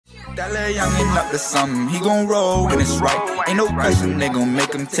That little youngin' up to something, he gon' roll when it's right. Ain't no question, they gon'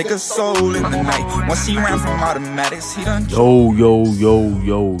 make him take a soul in the night. Once he ran from automatics, he done. Yo,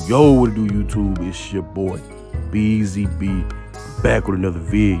 what it do, YouTube? It's your boy, BZB, back with another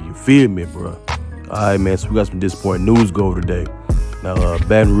vid. You feel me, bro? Alright, man, so we got some disappointing news go over today. Now,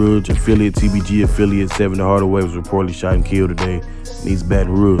 Baton Rouge affiliate, TBG affiliate, Seven7Hardaway was reportedly shot and killed today in East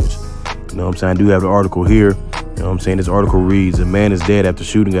Baton Rouge. You know what I'm saying? I do have the article here. You know what I'm saying? This article reads, a man is dead after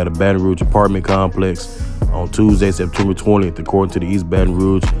shooting at a Baton Rouge apartment complex on Tuesday, September 20th, according to the East Baton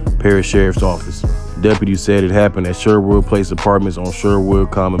Rouge Parish Sheriff's Office. Deputies said it happened at Sherwood Place Apartments on Sherwood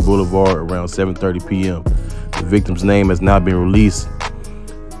Common Boulevard around 7:30 p.m. The victim's name has not been released.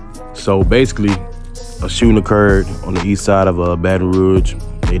 So basically, a shooting occurred on the east side of Baton Rouge.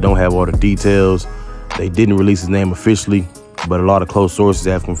 They don't have all the details. They didn't release his name officially, but a lot of close sources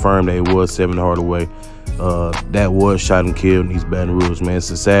have confirmed that it was Seven7Hardaway that was shot and killed in East Baton Rouge, man.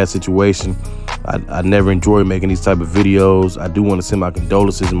 It's a sad situation. I never enjoy making these type of videos. I do want to send my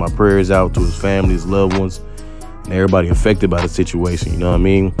condolences and my prayers out to his family, his loved ones, and everybody affected by the situation, you know what I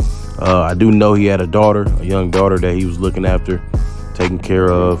mean? I do know he had a daughter, a young daughter that he was looking after, taking care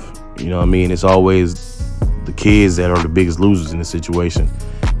of, you know what I mean? It's always the kids that are the biggest losers in the situation.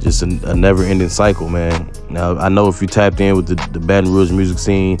 Just a never-ending cycle, man. Now, I know if you tapped in with the Baton Rouge music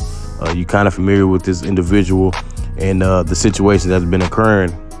scene, you're kind of familiar with this individual and the situations that have been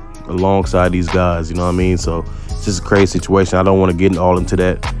occurring alongside these guys, you know what I mean? So it's just a crazy situation. I don't want to get all into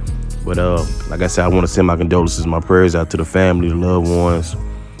that. But like I said, I want to send my condolences, my prayers out to the family, the loved ones.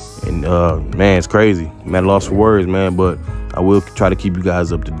 And man, it's crazy. I'm at a loss for words, man. But I will try to keep you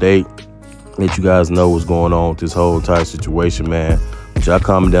guys up to date, let you guys know what's going on with this whole entire situation, man. Y'all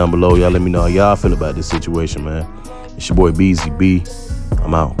comment down below. Y'all let me know how y'all feel about this situation, man. It's your boy BZB.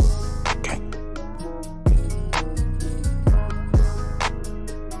 I'm out. Okay.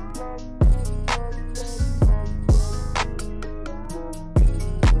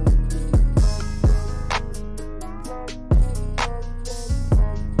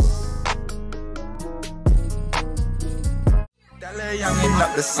 That little youngin'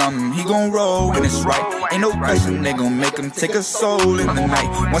 up to something, he gon' roll when it's right. Ain't no question, they gon' make him take a soul in the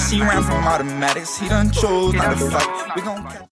night. Once he ran from automatics, he done chose not to fight. We gon'